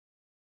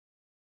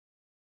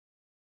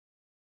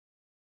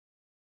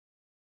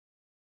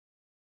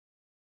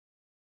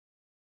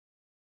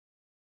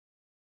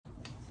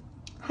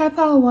Hi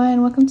Pile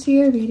 1, welcome to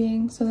your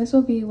reading. So this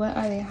will be, what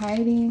are they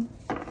hiding?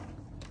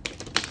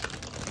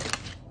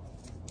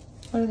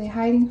 What are they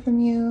hiding from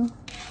you?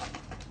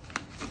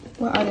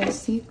 What are their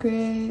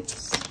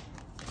secrets?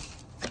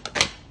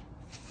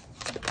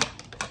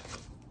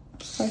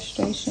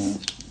 Frustration.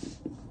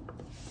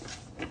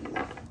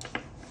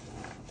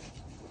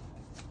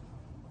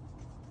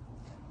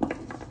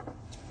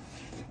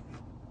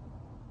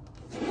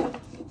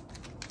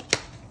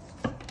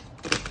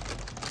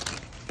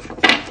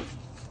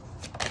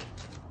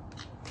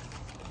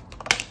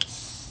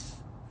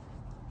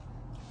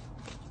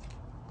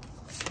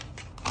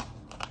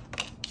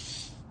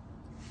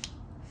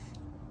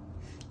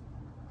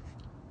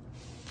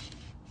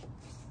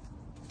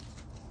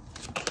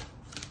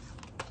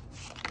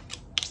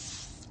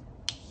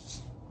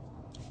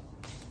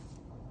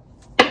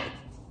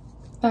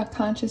 That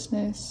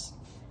consciousness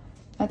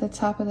at the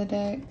top of the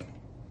deck.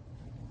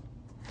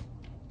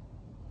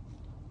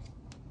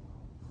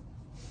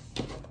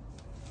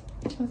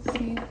 Let's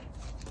see.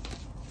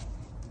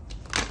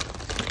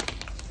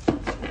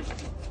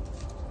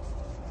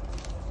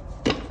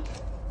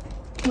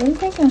 What is this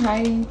person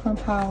hiding from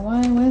Pile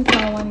 1? What does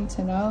Pile 1 need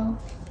to know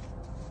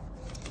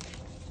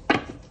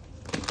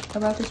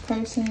about this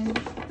person?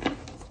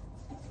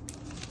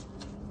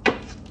 I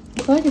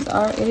feel like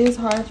it is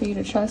hard for you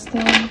to trust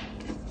them.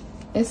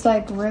 It's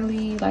like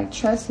really, like,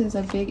 trust is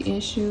a big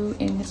issue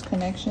in this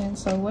connection.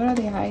 So what are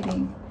they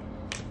hiding?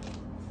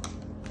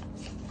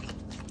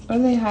 What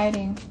are they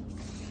hiding?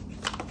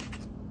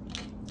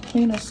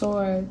 Queen of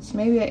Swords.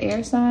 Maybe an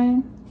air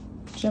sign.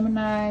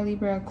 Gemini,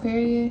 Libra,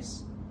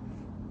 Aquarius.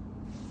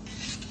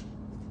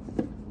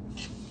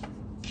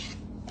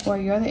 Or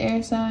you're the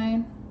air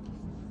sign.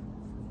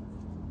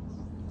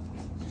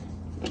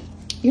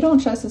 You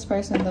don't trust this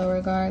person though,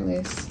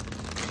 regardless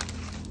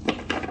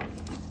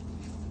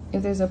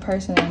if there's a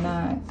person or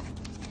not.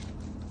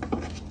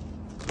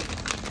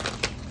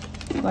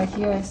 Like,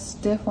 you're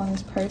stiff on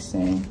this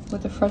person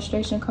with the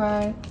frustration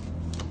card.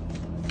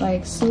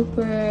 Like,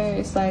 super,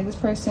 it's like this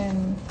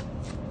person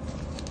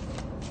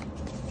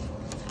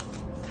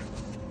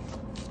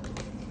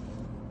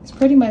is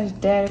pretty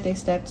much dead if they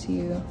step to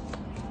you.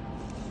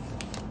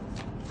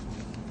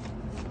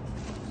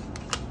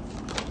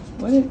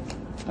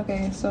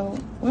 Okay, so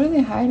what are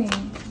they hiding?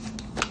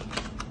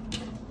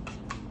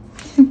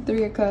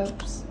 Three of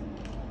Cups.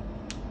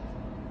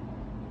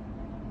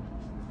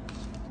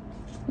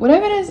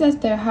 Whatever it is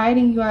that they're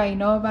hiding, you already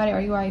know about it, or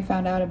you already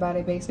found out about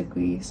it,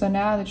 basically. So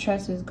now the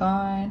trust is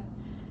gone.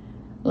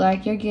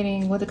 Like, you're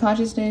getting, with the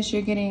consciousness,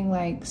 you're getting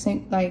like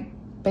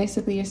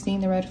basically you're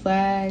seeing the red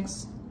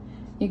flags.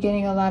 You're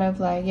getting a lot of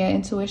like, yeah,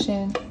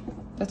 intuition.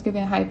 That's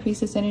giving High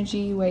Priestess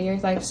energy, where you're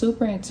like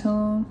super in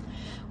tune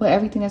with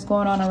everything that's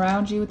going on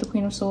around you with the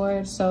Queen of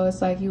Swords. So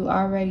it's like you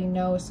already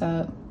know what's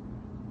up.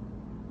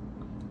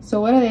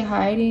 So what are they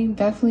hiding?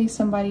 Definitely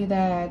somebody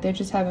that they're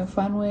just having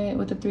fun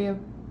with the Three of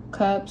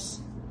Cups.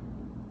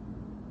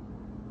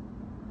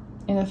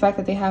 And the fact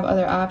that they have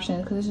other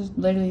options, because this is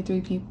literally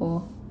three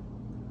people.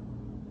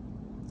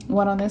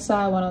 One on this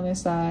side, one on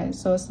this side.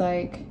 So it's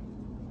like,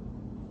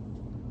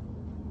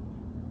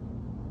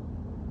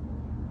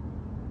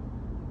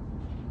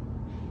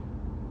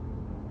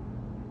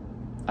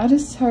 I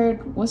just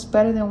heard, what's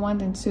better than one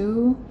than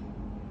two?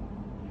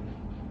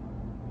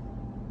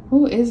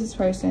 Who is this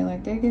person?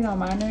 Like, they're getting on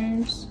my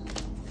nerves.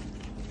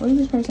 What is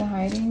this person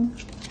hiding?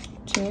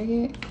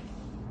 Chariot.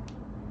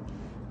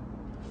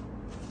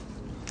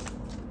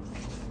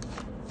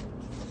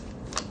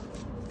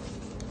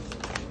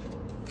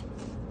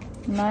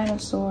 Nine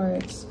of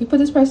Swords. You put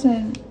this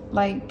person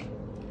like,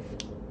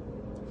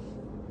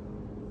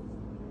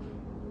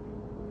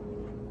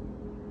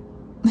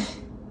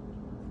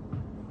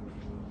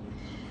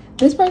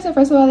 this person,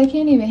 first of all, they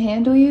can't even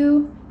handle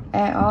you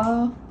at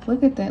all.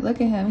 Look at that. Look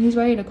at him. He's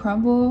ready to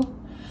crumble.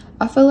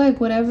 I feel like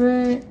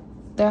whatever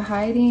they're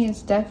hiding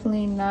is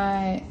definitely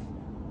not,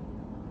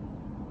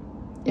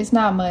 it's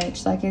not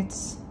much. Like,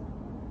 it's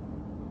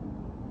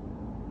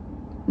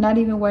not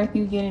even worth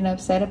you getting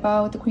upset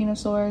about with the Queen of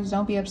Swords.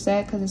 Don't be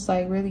upset, because it's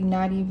like really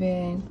not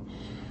even,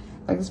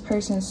 like, this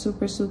person is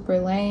super, super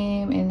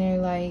lame, and they're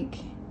like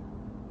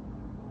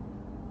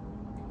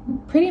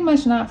pretty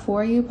much not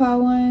for you,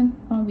 Pile 1.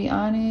 I'm gonna be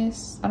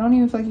honest. I don't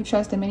even feel like you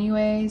trust them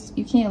anyways.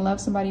 You can't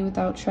love somebody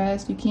without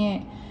trust. You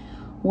can't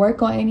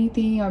work on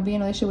anything or be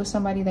in a relationship with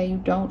somebody that you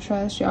don't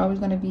trust. You're always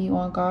going to be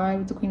on guard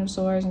with the Queen of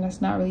Swords, and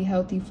that's not really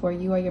healthy for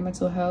you or your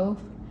mental health.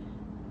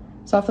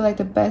 So I feel like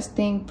the best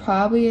thing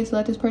probably is to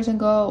let this person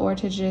go, or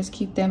to just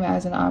keep them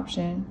as an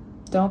option.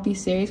 Don't be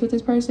serious with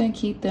this person.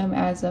 Keep them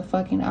as a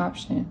fucking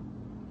option.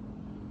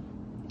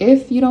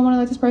 If you don't want to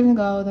let this person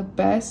go, the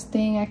best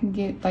thing I can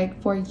get, like,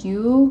 for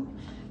you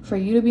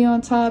to be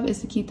on top,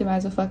 is to keep them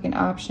as a fucking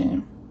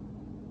option.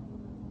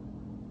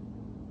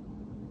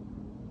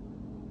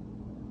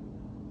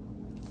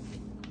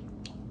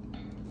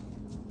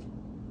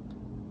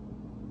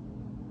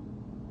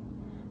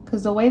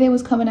 Because the way they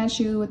was coming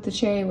at you with the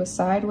Chariot was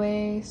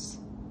sideways.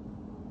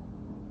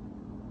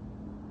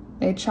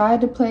 They tried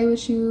to play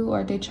with you,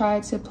 or they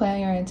tried to play on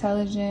your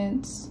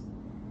intelligence,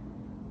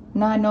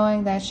 not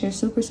knowing that you're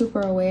super, super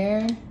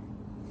aware.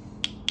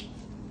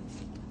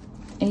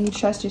 And you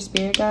trust your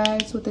spirit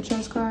guides with the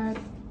trust card.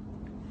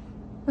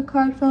 The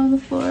card fell on the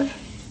floor.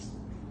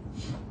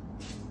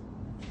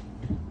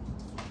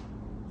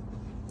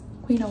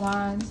 Queen of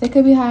Wands. They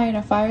could be hiding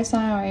a fire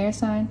sign or air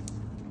sign.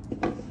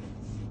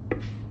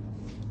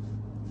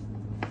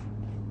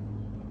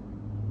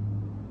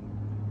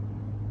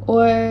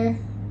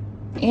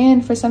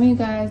 And for some of you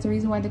guys, the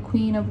reason why the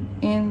Queen of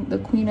Swords and the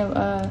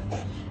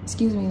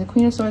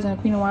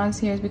Queen of Wands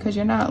here is because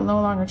you're no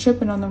longer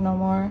tripping on them no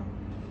more.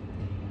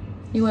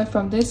 You went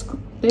from this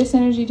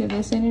energy to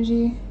this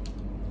energy,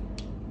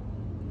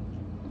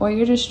 or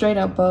you're just straight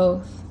up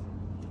both.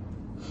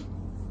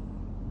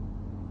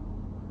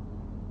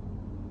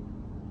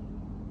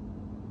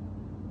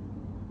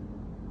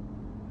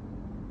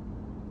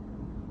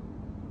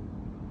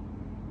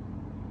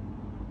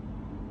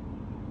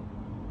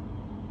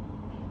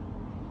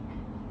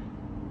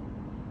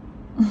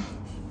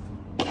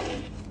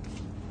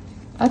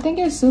 I think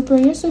you're super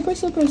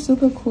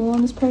cool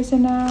on this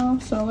person now.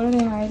 So what are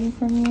they hiding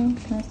from you?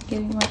 Can I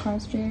give you my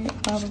card, Spirit?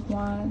 Five of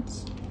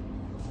Wands.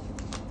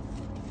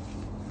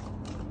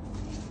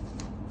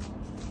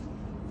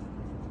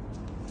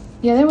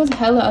 Yeah, there was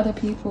hella other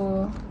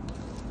people.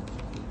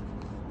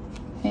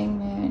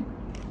 Hangman.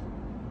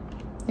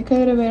 They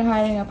could have been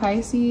hiding a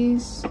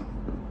Pisces.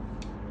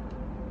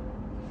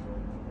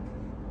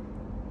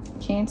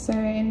 Cancer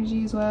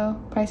energy as well.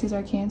 Pisces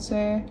or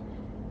Cancer.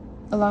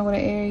 Along with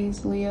an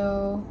Aries,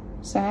 Leo,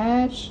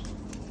 Sag.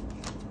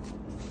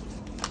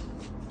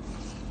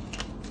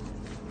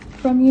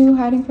 From you,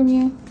 hiding from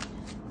you.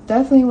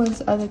 Definitely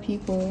was other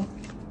people.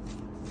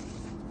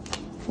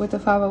 With the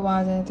Five of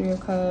Wands and the Three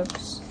of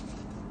Cups.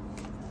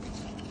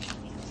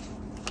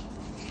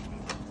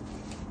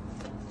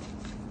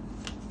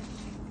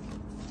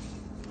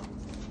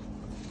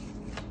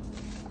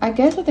 I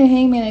guess with the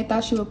Hangman, they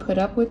thought you would put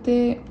up with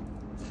it.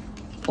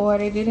 Or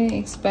they didn't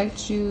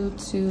expect you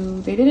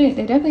to, they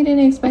definitely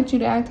didn't expect you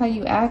to act how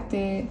you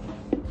acted,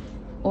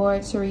 or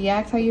to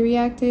react how you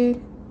reacted.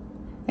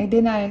 They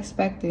did not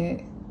expect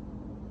it.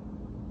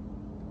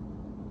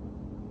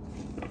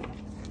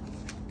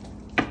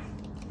 I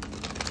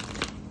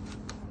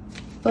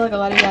feel like a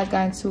lot of you guys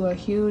got into a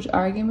huge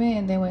argument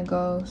and then went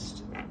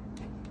ghost.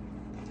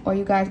 Or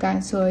you guys got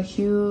into a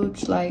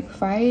huge like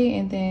fight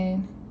and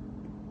then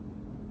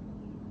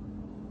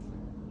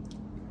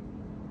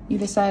you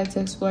decided to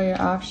explore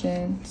your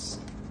options.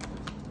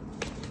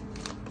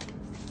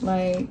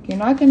 Like, you're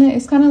not gonna,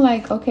 it's kind of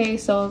like, okay,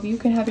 so if you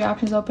can have your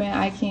options open,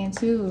 I can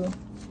too.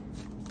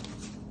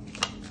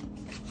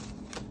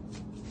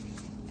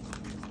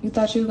 You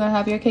thought you were gonna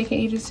have your cake and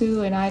eat it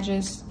too, and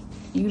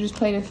you just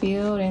play the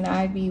field and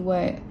I'd be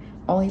what,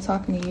 only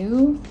talking to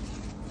you?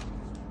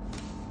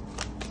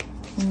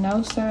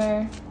 No,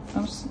 sir.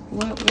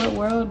 What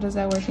world does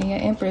that work in? Yeah,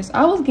 Empress.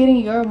 I was getting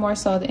you're more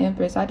so the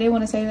Empress. I did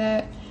want to say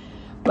that.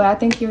 But I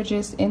think you're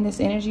just in this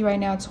energy right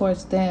now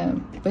towards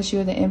them. But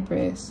you're the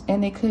Empress.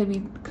 And they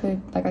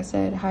could, like I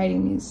said,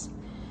 hiding these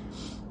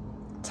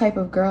type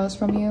of girls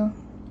from you.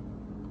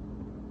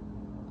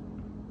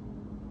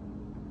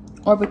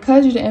 Or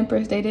because you're the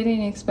Empress, they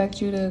didn't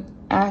expect you to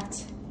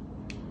act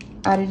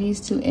out of these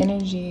two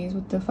energies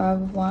with the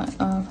Five of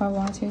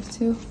Wands here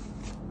too.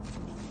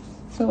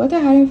 So what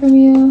they're hiding from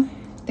you,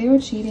 they were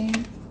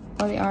cheating.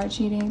 Or they are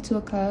cheating. Two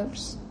of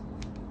Cups.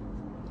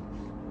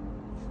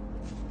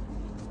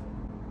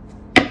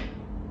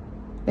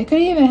 They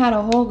could have even had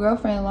a whole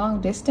girlfriend long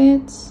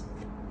distance.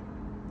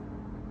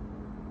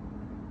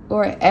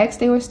 Or an ex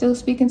they were still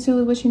speaking to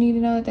is what you need to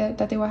know,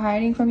 that they were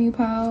hiding from you,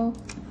 pal.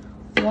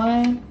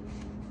 One.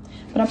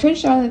 But I'm pretty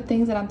sure the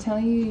things that I'm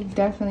telling you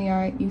definitely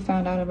you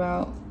found out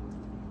about.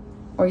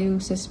 Or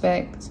you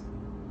suspect.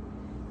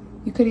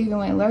 You could have even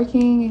went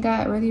lurking and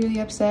got really,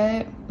 really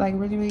upset. Like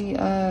really,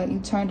 you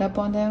turned up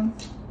on them.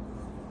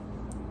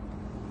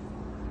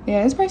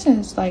 Yeah, this person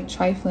is like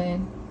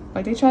trifling.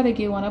 Like they tried to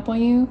get one up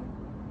on you.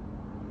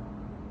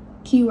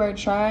 Keyword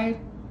tried.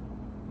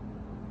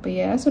 But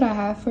yeah, that's what I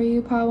have for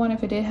you, Power One.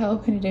 If it did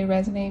help and it did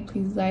resonate,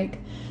 please like,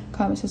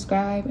 comment,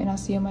 subscribe, and I'll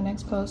see you in my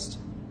next post.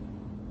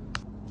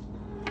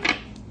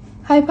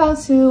 Hi, Power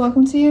 2.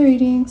 Welcome to your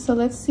reading. So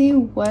let's see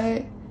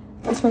what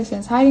this person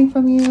is hiding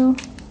from you.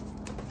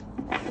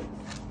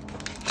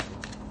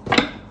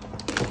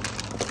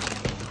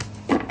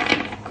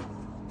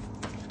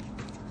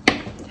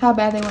 How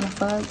bad they want to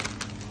fuck.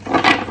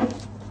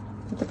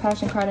 With the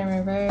Passion card in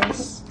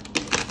reverse.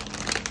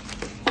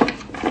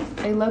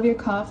 They love your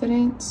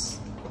confidence.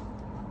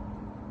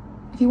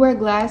 If you wear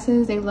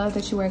glasses, they love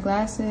that you wear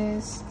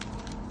glasses.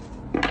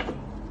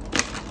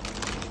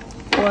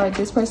 Or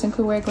this person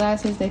could wear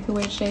glasses. They could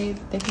wear shades.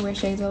 They could wear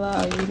shades a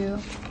lot, or you do.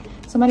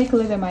 Somebody could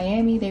live in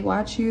Miami. They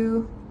watch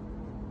you.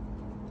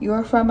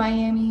 You're from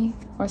Miami,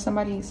 or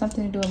something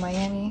to do with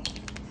Miami.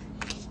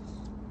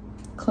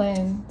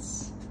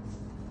 Cleanse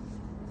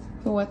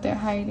for what they're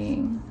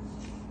hiding.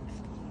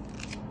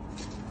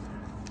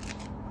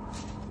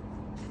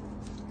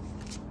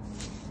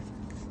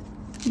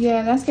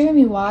 Yeah, that's giving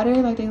me water.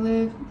 Like they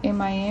live in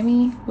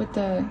Miami with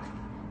the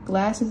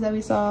glasses that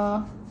we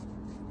saw.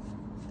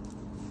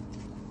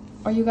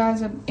 Are you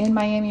guys in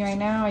Miami right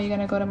now? Are you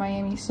gonna go to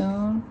Miami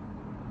soon?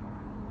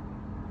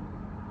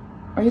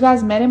 Are you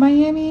guys met in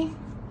Miami?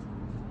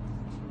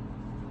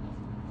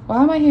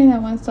 Why am I hearing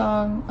that one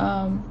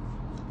song,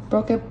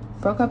 Broke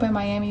Up in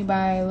Miami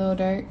by Lil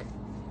Durk?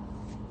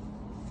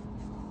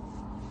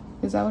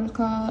 Is that what it's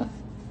called?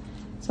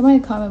 Somebody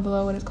comment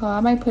below what it's called. I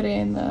might put it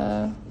in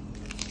the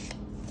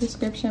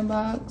description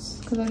box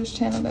because I just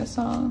channeled that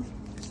song.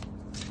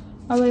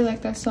 I really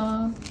like that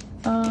song.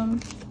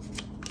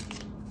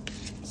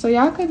 So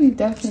y'all could be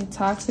definitely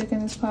toxic in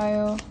this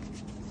pile,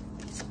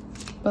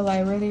 but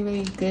like really,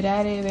 really good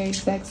at it, very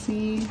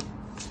sexy.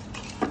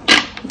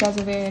 You guys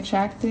are very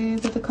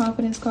attractive with the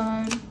confidence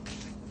card.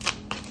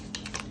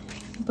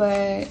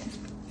 But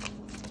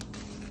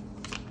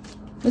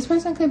this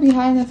person could be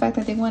hiding the fact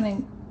that they want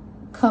to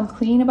come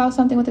clean about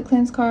something with the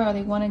cleanse card, or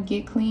they want to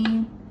get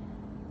clean.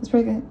 This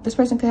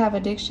person could have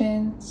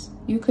addictions.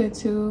 You could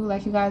too.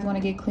 Like you guys want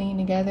to get clean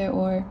together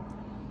or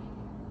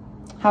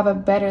have a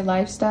better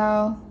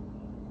lifestyle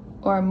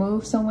or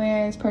move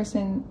somewhere. This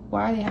person,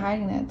 why are they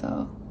hiding that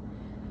though?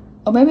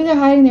 Or maybe they're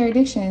hiding their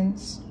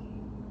addictions.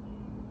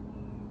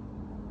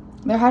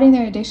 They're hiding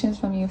their addictions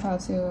from you, how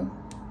to?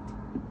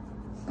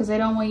 Because they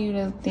don't want you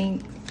to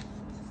think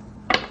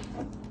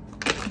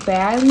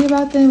badly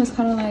about them. It's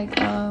kind of like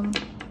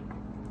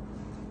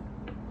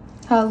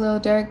how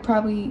Lil Durk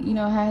probably, you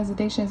know, had his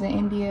addictions in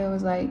India. It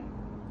was like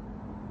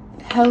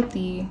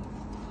healthy.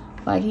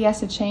 Like he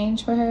has to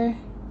change for her.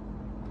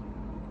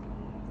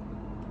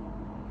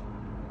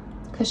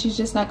 Because she's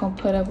just not going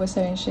to put up with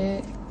certain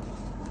shit.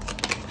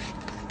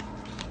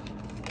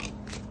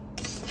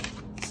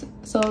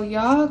 So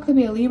y'all could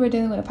be a Libra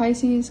dealing with a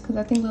Pisces, because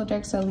I think Lil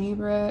Durk's a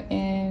Libra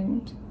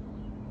and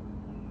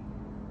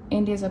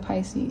India's a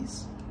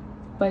Pisces.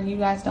 But you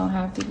guys don't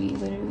have to be,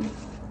 literally.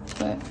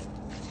 But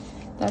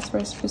that's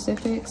for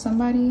specific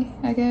somebody,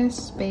 I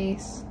guess.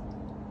 Space.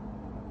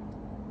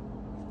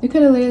 You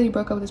could have literally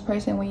broke up with this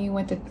person when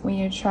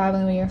you're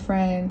traveling with your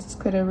friends.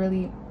 Could have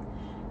really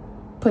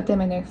put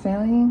them in their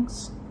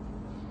feelings.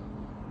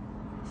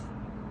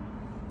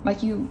 Like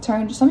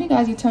some of you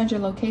guys, you turned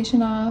your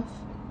location off.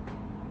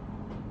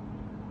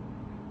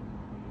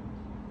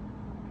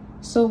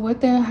 So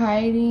what they're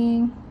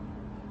hiding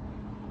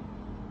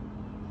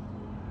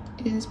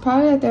is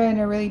probably that they're in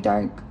a really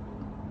dark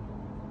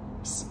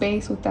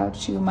space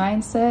without you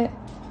mindset.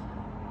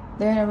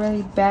 They're in a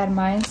really bad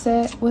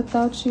mindset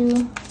without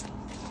you.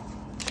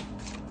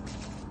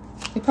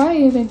 They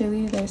probably even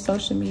deleted their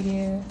social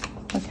media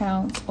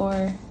accounts,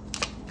 or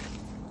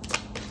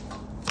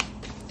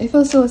they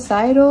feel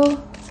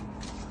suicidal.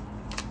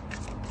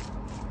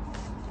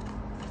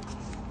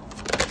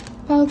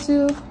 How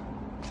to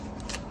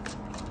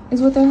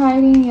is what they're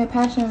hiding. Yeah,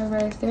 passion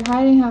reverse. They're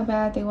hiding how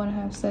bad they want to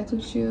have sex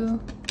with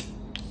you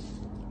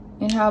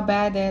and how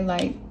bad they're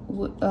like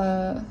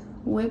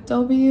whipped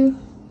over you.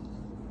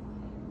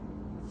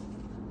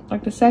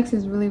 Like the sex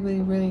is really,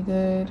 really, really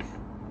good.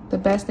 The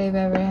best they've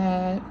ever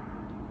had.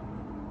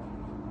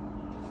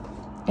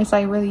 It's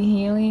like really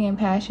healing and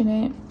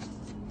passionate.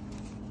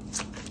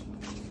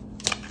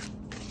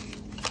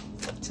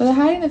 So they're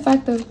hiding the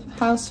fact of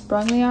how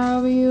sprung they are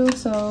over you.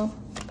 So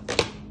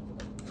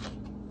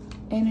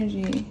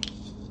energy.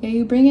 Yeah,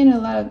 you bring in a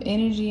lot of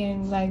energy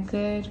and like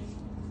good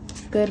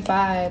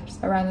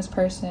vibes around this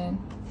person.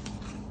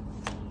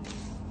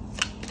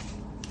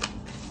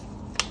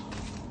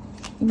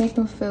 You make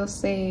them feel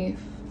safe.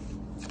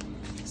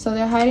 So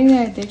they're hiding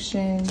their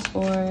addictions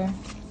or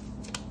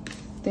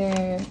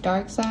their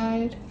dark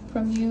side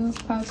from you.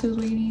 How to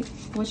is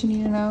what you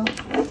need to know.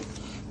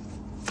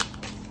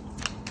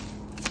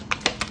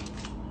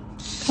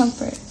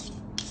 Comfort.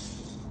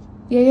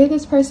 Yeah, you're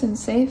this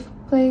person's safe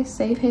place,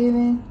 safe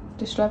haven.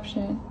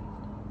 Disruption.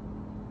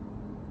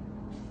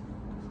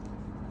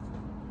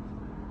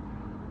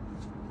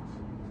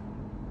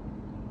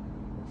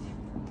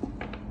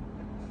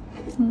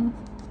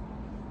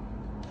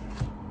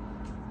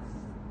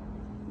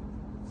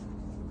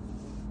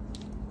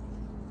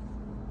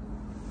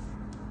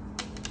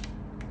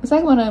 It's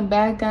like when a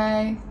bad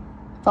guy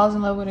falls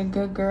in love with a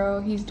good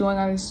girl, he's doing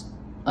all this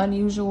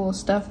unusual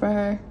stuff for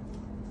her.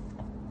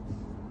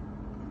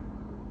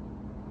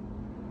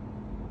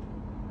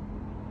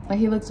 Like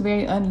he looks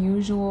very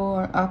unusual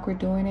or awkward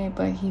doing it,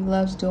 but he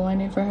loves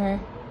doing it for her.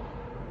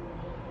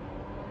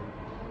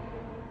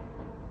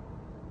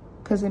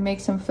 Because it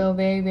makes him feel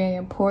very, very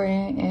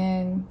important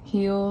and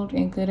healed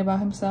and good about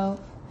himself.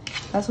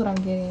 That's what I'm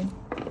getting.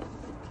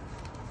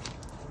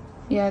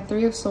 Yeah,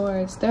 3 of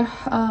Swords. They're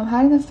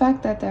hiding the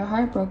fact that they're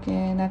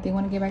heartbroken, that they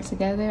want to get back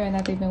together, and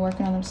that they've been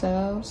working on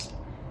themselves.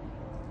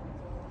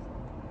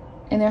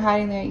 And they're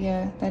hiding their,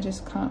 yeah, that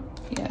just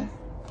yeah.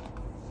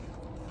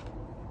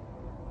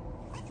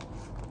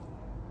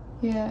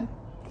 Yeah.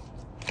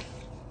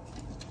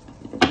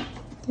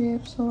 3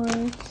 of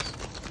Swords.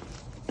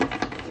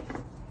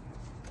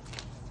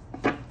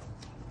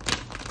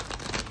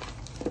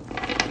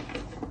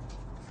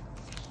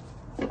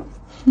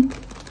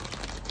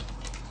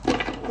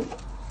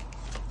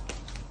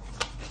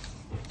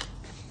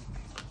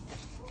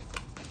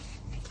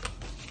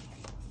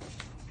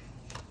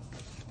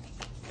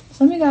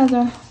 Some of you guys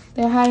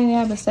they're hiding they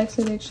have a sex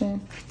addiction.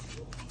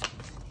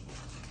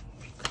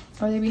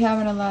 Or they be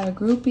having a lot of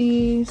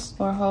groupies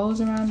or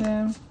hoes around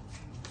them.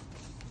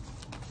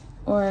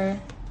 Or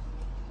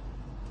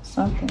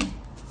something.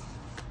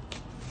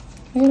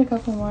 I get a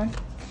couple more.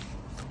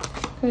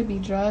 Could be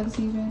drugs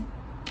even.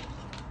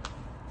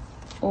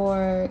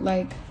 Or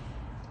like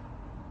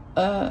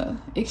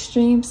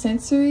extreme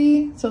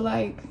sensory. So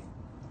like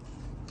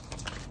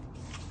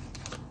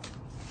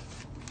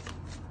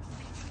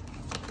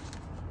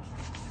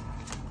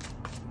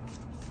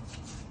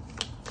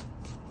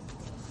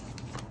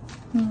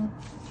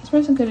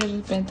this person could have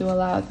just been through a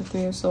lot with the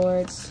Three of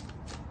Swords.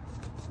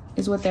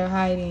 Is what they're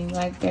hiding.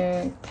 Like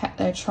their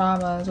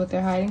trauma is what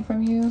they're hiding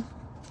from you.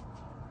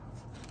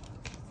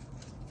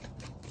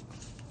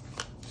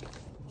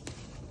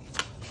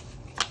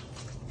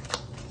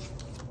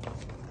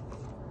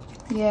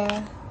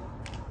 Yeah.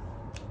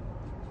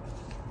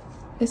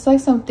 It's like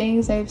some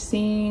things they've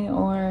seen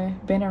or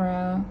been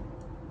around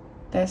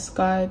that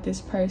scarred this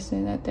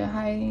person that they're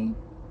hiding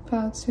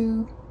about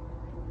to.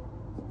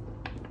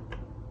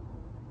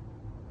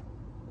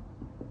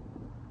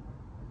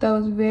 That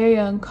was very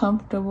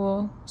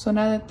uncomfortable. So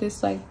now that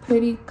this like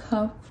pretty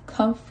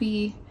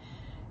comfy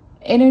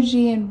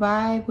energy and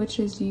vibe, which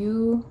is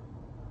you,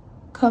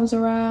 comes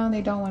around,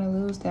 they don't want to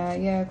lose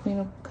that. Yeah, Queen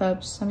of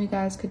Cups. Some of you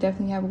guys could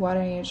definitely have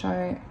water in your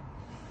chart.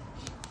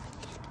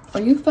 Or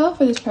you fell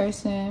for this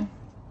person.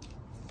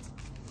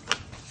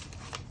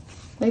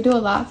 They do a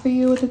lot for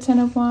you with the Ten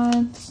of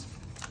Wands.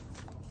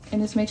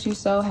 And this makes you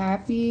so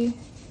happy.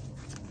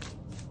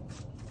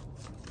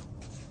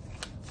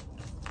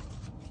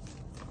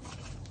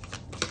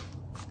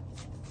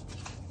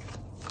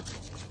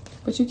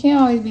 But you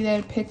can't always be there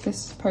to pick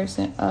this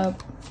person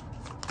up.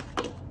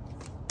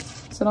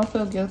 So don't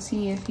feel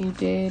guilty if you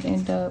did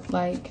end up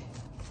like,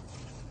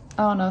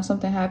 I don't know,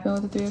 something happened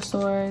with the Three of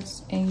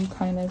Swords and you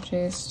kind of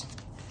just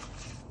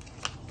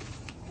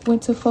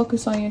went to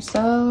focus on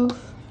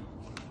yourself.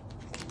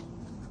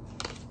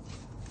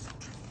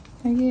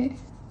 I get.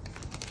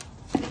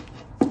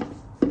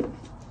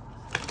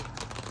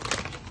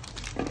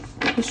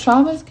 These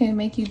traumas can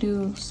make you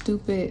do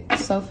stupid,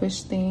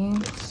 selfish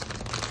things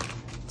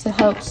to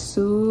help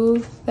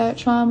soothe that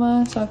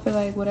trauma. So I feel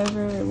like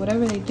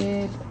whatever they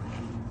did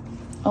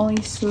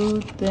only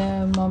soothed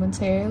them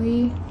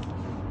momentarily,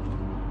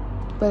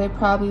 but it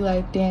probably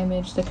like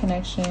damaged the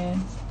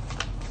connection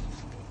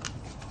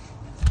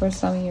for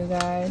some of you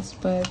guys.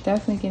 But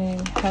definitely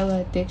getting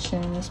hella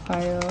addiction in this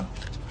pile,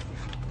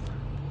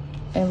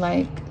 and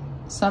like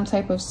some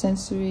type of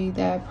sensory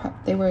that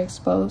they were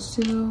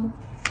exposed to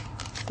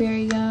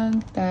very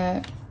young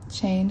that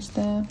changed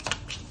them.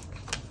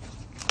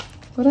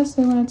 What else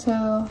they want to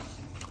tell?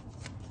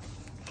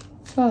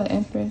 It's about the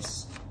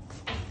Empress.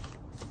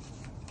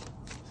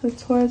 So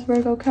Taurus,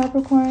 Virgo,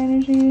 Capricorn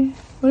energy.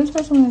 What does this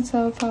person want to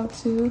tell about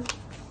too?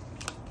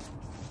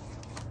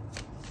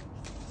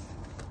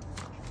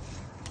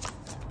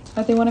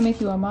 Like they want to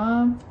make you a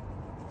mom.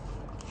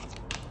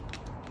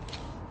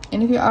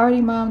 And if you're already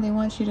a mom, they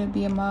want you to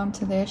be a mom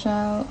to their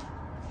child.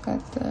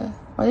 Got the,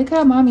 or they could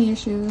have mommy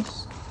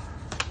issues.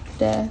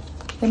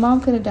 Death. Their mom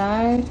could have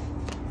died.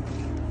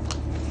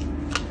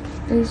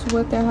 Is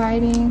what they're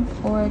hiding,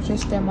 or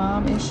just their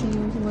mom issues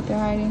is what they're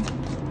hiding.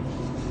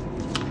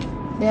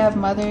 They have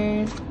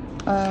mothers,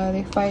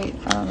 they fight,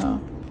 I don't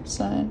know,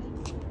 Sun,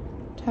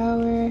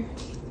 Tower.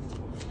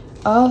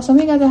 Oh, some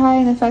of you guys are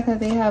hiding the fact that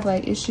they have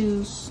like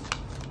issues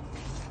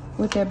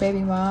with their baby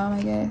mom,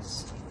 I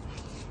guess.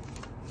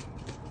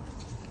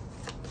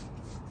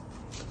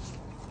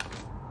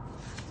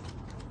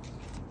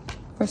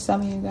 For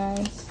some of you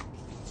guys.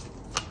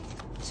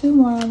 Two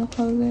more, I'm gonna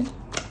close it.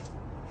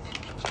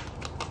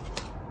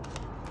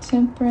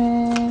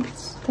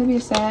 Temperance, could be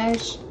a Sag.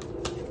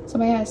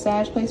 Somebody has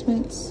Sag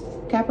placements.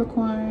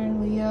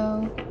 Capricorn,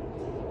 Leo.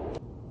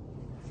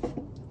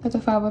 That's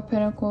the Five of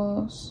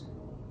Pentacles.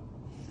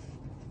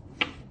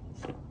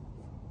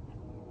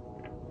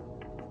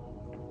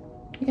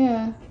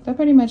 Yeah, that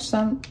pretty much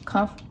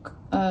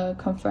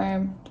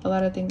confirmed a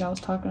lot of things I was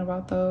talking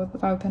about though, the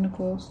Five of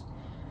Pentacles.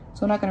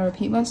 So I'm not gonna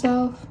repeat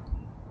myself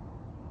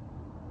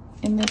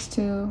in this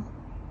too.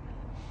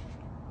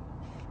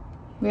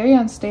 Very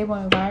unstable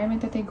environment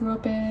that they grew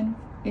up in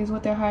is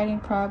what they're hiding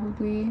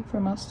probably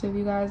for most of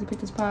you guys who picked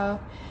this pile.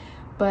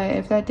 But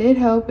if that did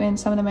help and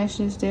some of the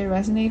messages did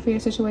resonate for your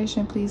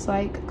situation, please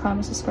like,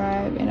 comment,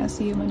 subscribe, and I'll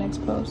see you in my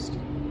next post.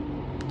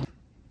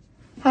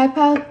 Hi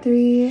pile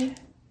 3,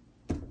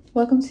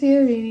 welcome to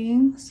your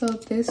reading. So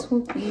this will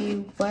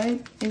be, what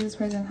is this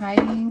person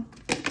hiding?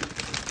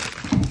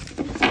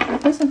 The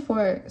person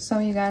for some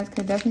of you guys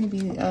could definitely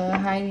be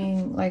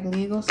hiding like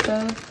legal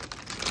stuff.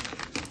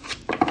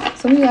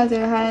 Some of you guys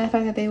are hiding the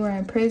fact that they were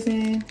in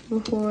prison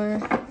before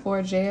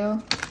or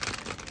jail,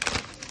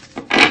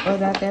 or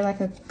that they're like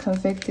a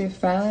convicted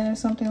felon or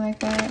something like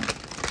that.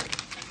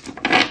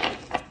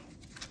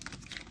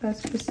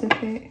 That's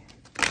specific.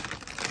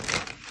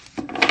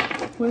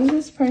 What is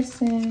this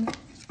person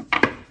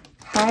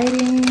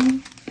hiding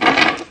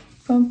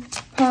from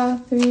pile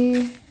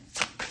 3?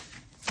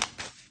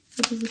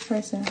 What is this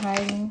person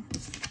hiding?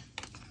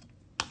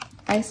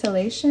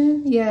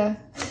 Isolation? Yeah.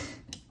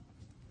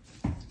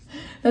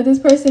 That this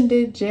person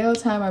did jail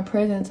time or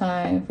prison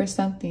time for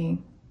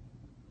something.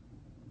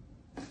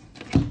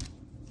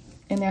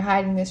 And they're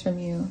hiding this from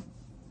you.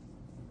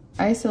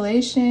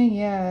 Isolation,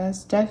 yeah,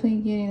 it's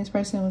definitely getting this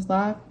person was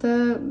locked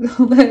up.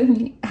 Don't let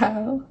me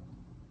out.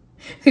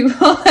 People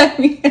won't let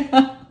me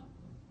out.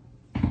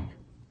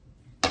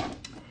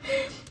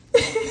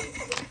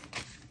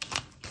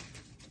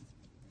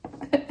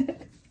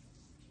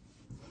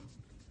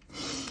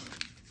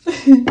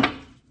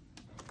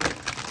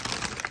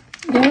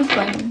 Yeah,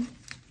 funny.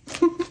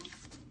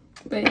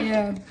 But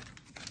yeah.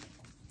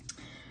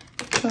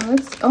 So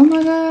let's, oh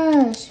my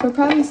gosh, for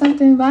probably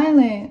something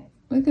violent.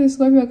 Look at the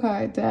Scorpio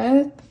card,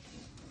 death.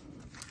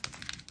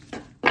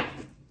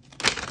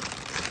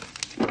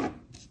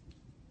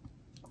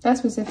 That's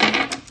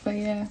specific, but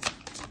yeah.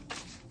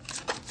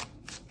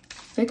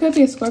 It could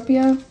be a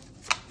Scorpio.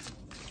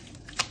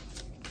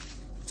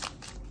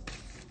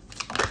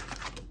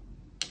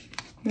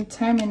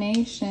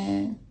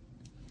 Determination.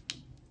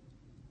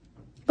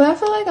 But I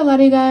feel like a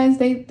lot of you guys,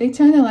 they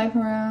turn their life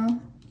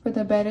around for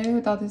the better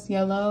without this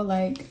yellow.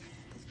 Like,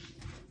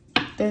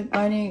 they're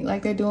learning,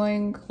 like they're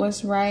doing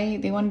what's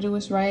right. They want to do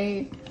what's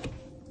right.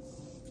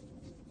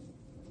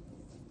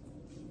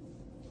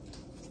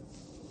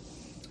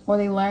 Or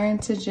they learn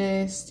to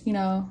just, you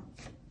know,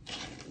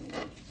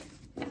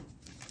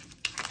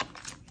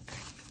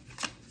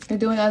 they're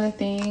doing other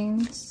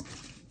things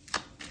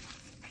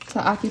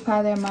to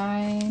occupy their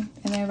mind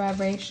and their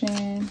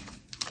vibration.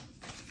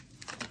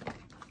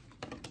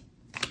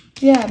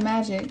 Yeah,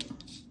 magic.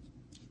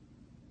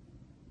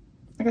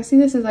 Like I see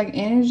this as like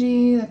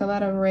energy, like a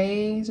lot of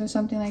rays or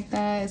something like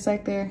that. It's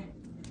like they're,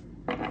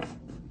 I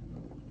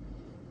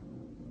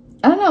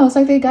don't know, it's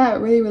like they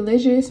got really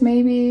religious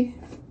maybe,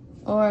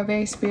 or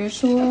very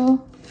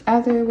spiritual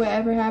after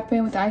whatever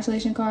happened with the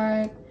isolation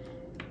card.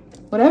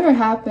 Whatever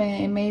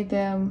happened, it made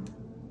them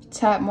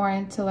tap more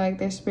into like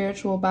their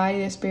spiritual body,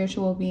 their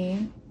spiritual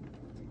being.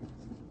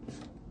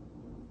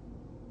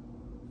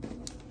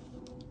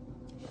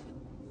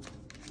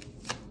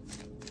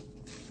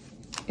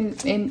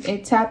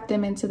 It tapped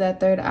them into that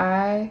third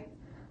eye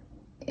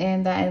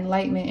and that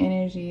enlightenment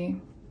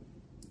energy.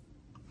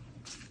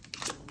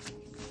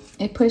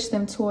 It pushed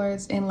them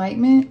towards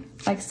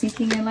enlightenment, like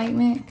seeking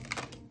enlightenment.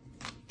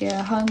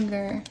 Yeah,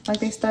 hunger. Like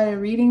they started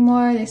reading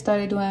more. They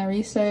started doing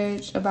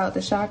research about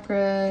the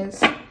chakras.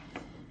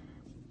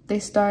 They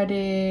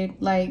started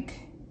like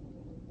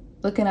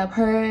looking up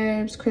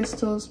herbs,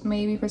 crystals,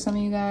 maybe for some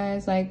of you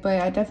guys. Like,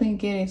 but I definitely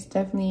get it. It's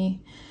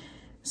definitely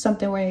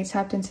something where they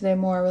tapped into their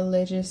more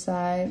religious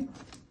side,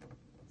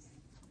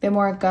 their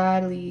more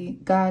godly,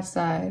 God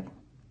side.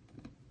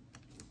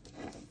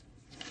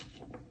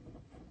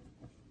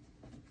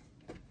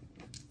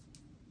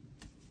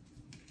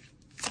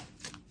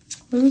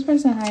 What is this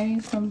person hiding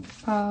from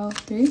pile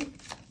 3?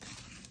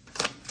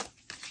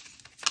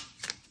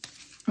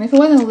 And if it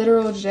wasn't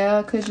literal jail,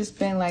 it could have just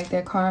been like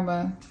their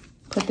karma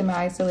put them in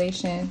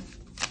isolation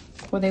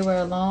where they were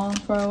alone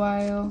for a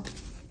while.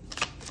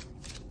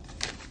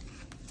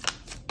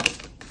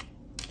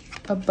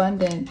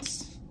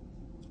 Abundance.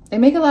 They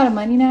make a lot of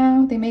money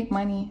now. They make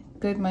money,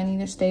 good money.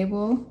 They're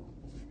stable.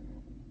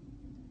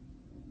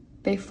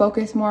 They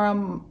focus more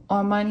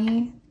on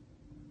money.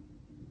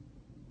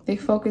 They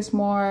focus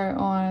more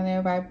on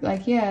their vibe.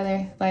 Like, yeah,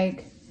 they're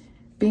like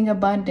being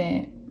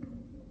abundant,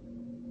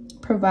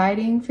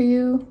 providing for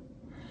you.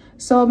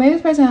 So maybe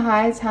this person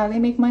hides how they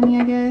make money,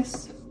 I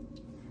guess.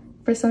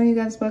 For some of you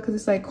guys, because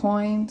it's like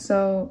coin.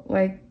 So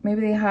like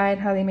maybe they hide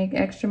how they make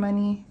extra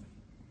money.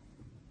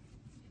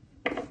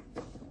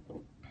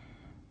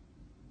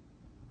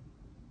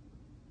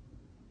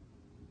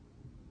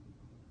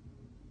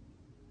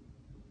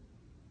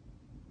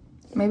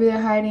 Maybe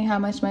they're hiding how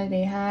much money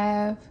they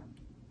have.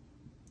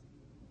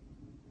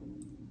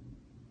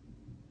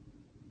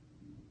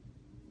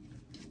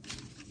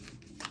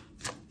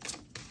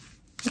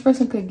 This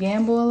person could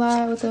gamble a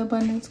lot with the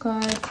abundance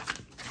card.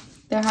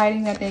 They're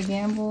hiding that they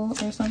gamble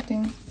or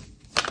something.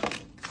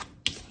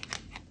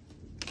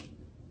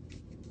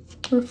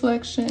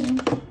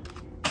 Reflection.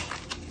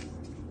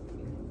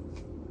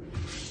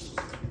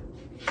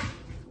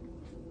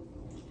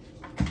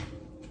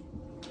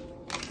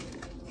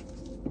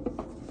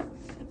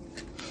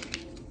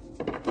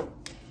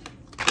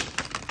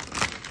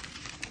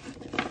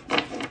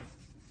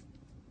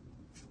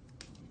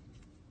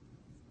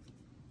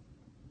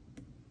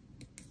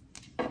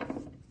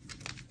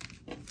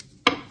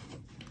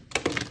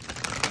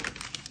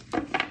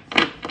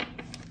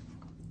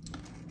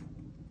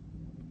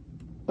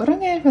 What I'm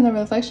getting from the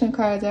reflection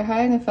cards, they're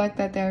hiding the fact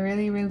that they're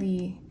really,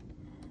 really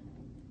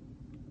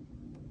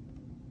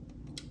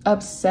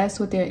obsessed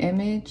with their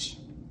image.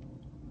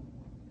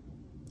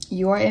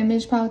 Your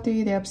image, pile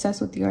 3, they're obsessed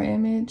with your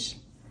image.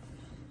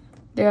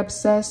 They're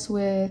obsessed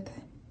with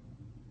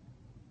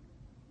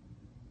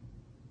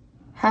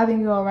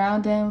having you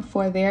around them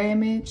for their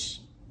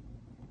image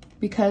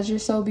because you're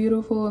so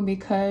beautiful and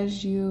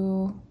because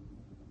you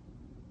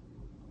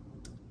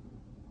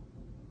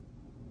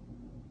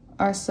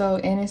are so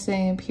innocent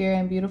and pure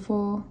and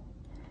beautiful,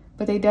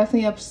 but they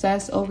definitely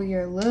obsess over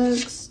your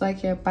looks,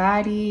 like your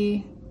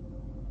body,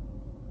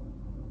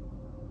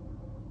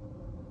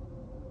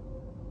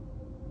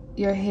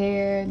 your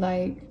hair.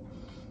 Like,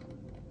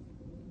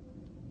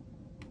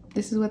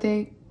 this is what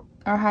they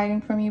are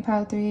hiding from you,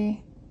 pile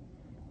 3.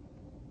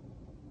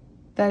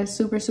 That is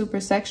super, super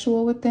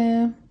sexual with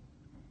them.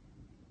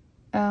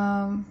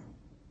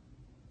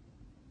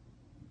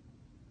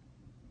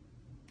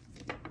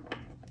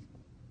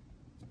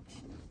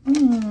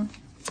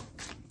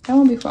 That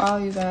won't be for all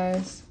you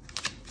guys.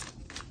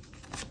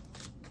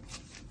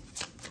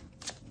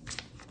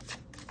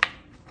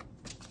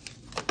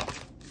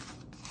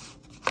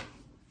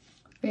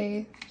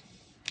 Faith.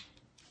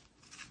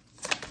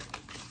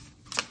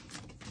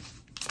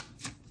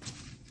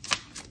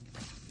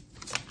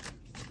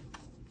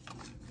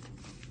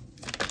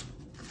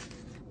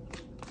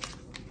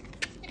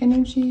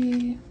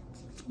 Energy.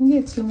 Let me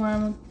get 2 more.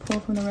 I'm gonna pull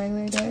from the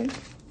regular deck.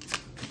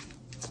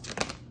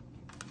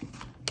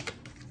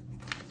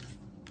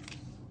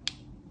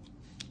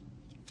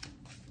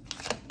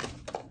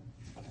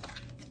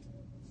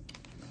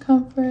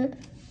 Comfort.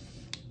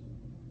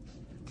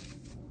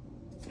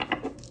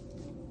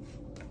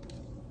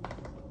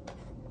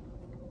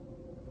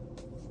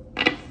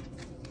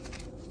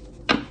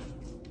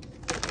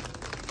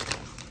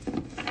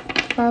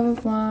 Five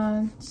of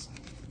Wands.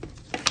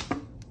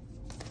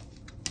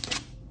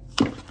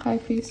 High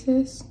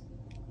Priestess.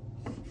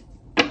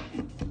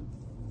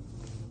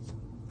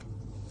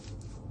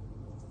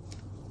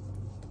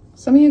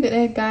 Some of you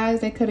guys,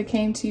 they could have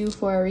came to you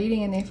for a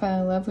reading and they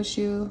fell in love with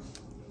you.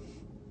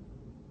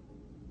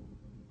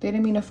 They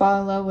didn't mean to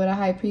fall in love with a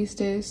High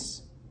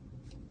Priestess.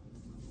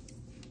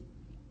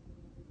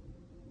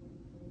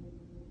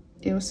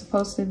 It was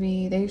supposed to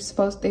be, they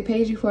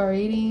paid you for a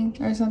reading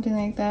or something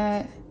like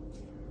that.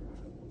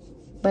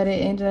 But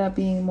it ended up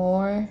being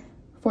more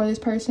for this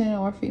person,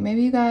 or for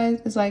maybe you guys,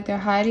 it's like they're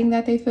hiding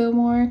that they feel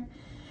more,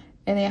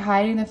 and they're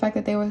hiding the fact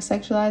that they were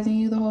sexualizing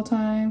you the whole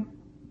time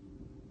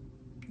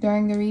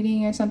during the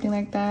reading or something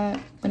like that,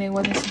 when it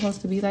wasn't supposed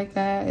to be like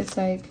that. It's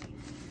like,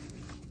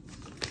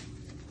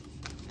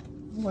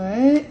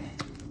 what?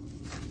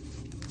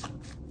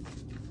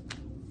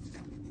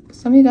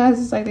 Some of you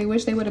guys, it's like they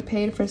wish they would have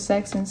paid for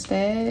sex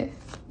instead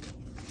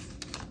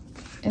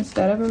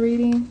of a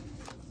reading.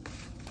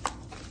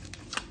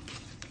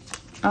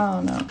 I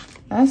don't know.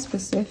 That's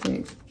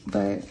specific,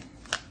 but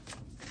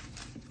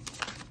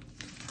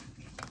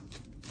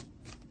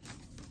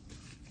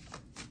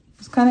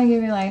it's kind of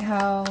giving like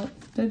how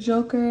the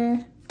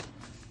Joker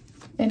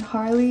and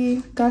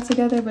Harley got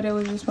together, but it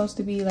was just supposed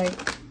to be like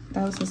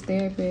that was his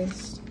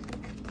therapist.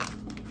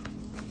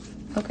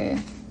 Okay,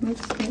 let's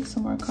just get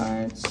some more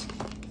cards.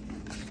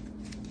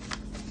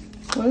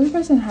 What is the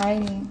person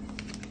hiding?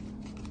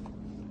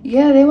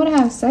 Yeah, they want to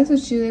have sex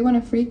with you. They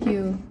want to freak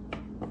you.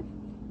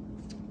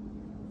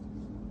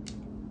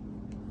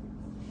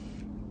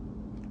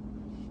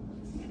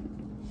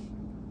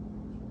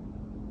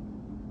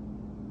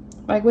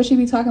 Like, what she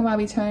be talking about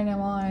be turning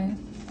them on?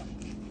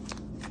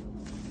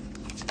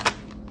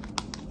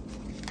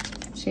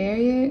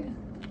 Chariot?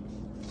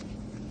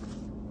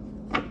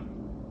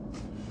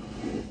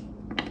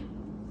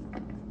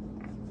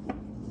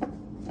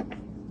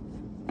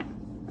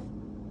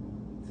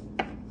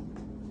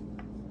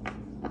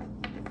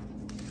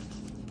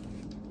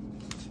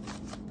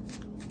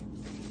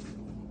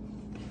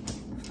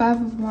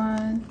 Five of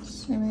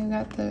Wands. And then we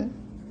got the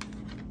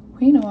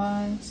Queen of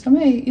Wands.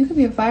 Somebody, you could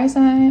be a fire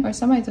sign, or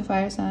somebody's a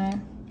fire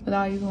sign with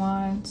all these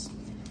wands.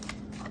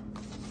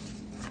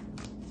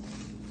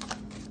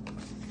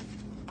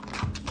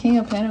 King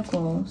of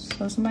Pentacles.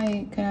 So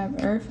somebody could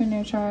have Earth in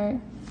their chart,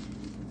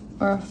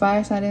 or a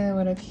fire sign in there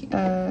with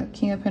a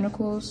King of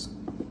Pentacles.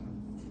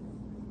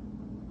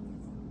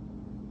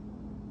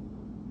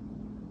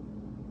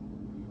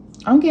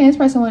 I'm getting this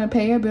person want to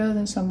pay your bills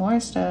and some more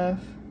stuff,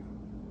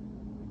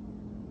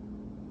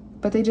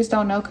 but they just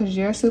don't know because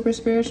you're super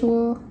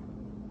spiritual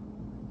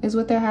is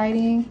what they're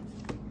hiding.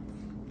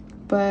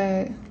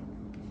 But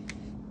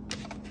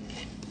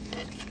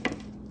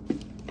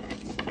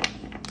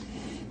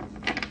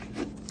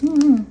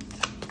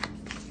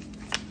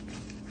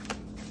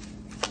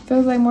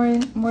feels like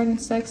more than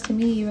sex to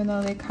me, even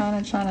though they're kind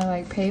of trying to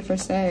like pay for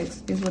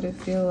sex is what it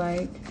feels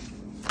like.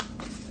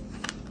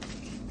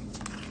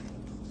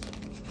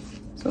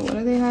 So what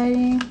are they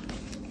hiding?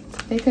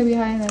 They could be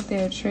hiding that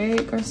they're a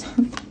trick or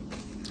something.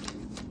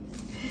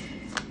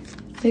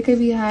 They could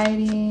be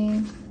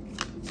hiding.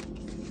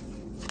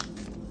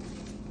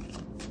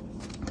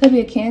 Could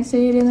be a Cancer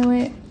you're dealing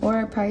with, or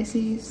a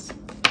Pisces.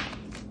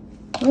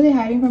 What are they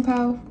hiding from,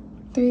 Pile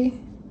 3?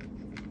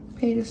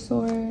 Page of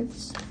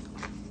Swords.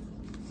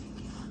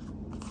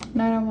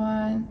 Nine of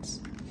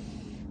Wands.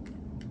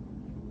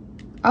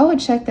 I would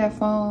check that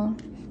phone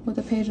with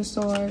the Page of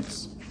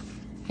Swords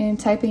and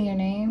type in your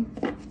name.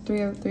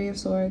 Three of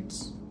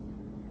Swords.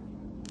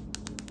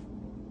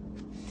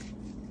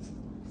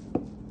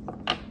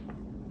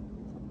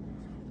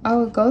 I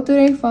would go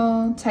through their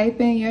phone, type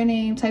in your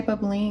name, type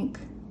up link,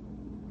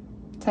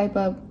 type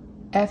up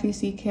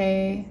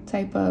FECK,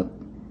 type up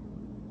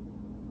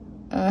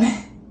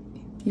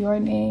your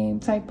name,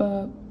 type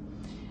up,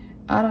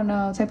 I don't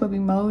know, type up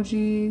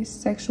emojis,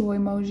 sexual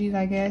emojis,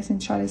 I guess,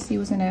 and try to see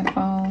what's in that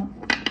phone.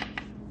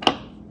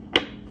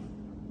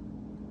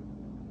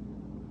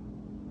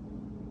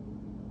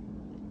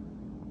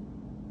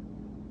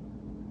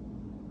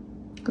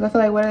 Because I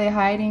feel like, what are they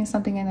hiding?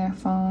 Something in their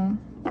phone.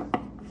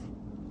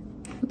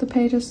 With the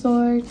Page of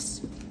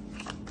Swords.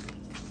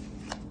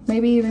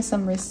 Maybe even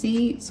some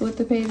receipts with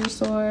the Page of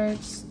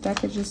Swords. That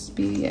could just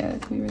be, yeah,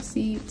 it could be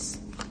receipts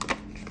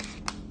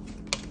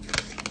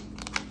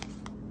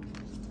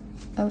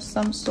of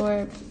some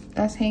sort.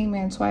 That's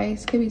Hangman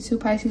twice. Could be two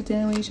Pisces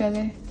dealing with each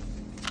other.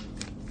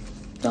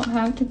 Don't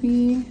have to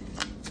be.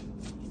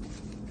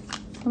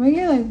 I'm gonna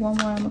get like one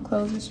more. I'm gonna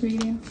close this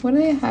reading. What are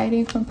they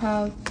hiding from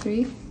pile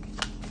 3?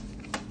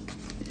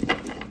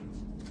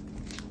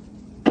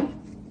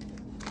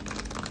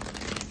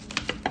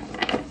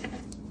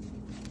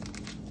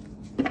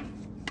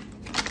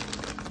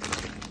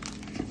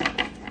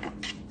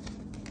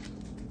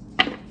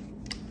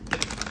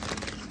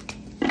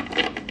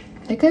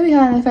 They could be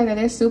hiding the fact that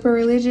they're super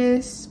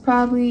religious,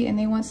 probably, and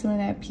they want some of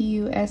that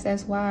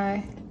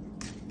PUSSY.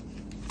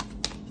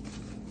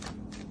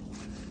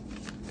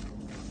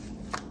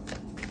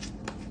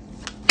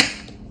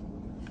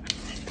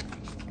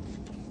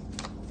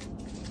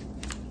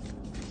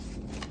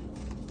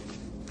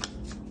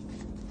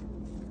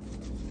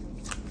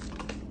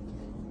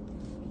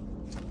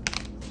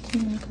 Too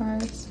many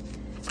cards.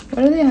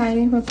 What are they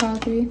hiding from pile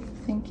 3?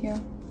 Thank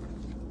you.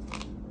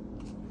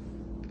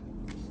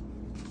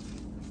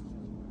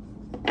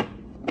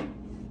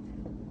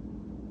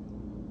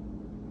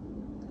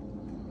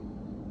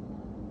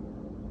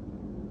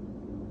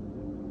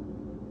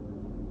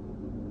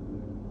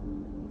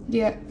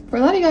 Yeah, for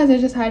a lot of you guys,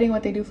 they're just hiding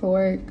what they do for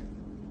work.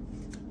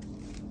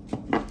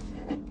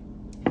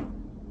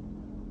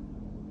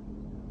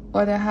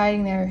 Or they're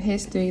hiding their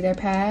history, their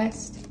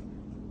past.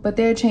 But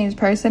they're a changed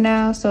person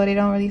now, so they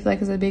don't really feel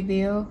like it's a big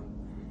deal.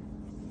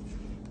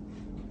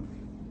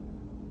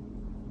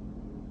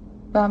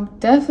 But I'm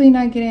definitely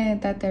not getting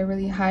that they're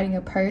really hiding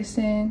a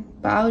person.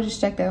 But I would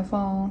just check that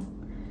phone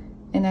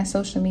and that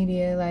social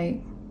media,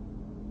 like.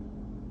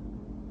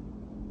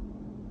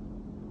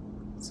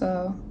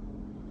 So.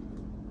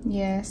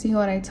 Yeah, see who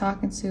are they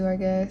talking to, I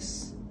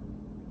guess.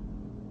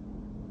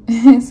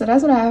 So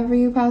that's what I have for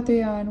you, pile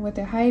 3, on what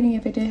they're hiding.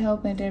 If it did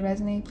help and it did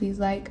resonate, please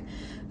like,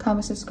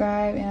 comment,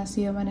 subscribe, and I'll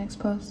see you on my next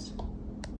post.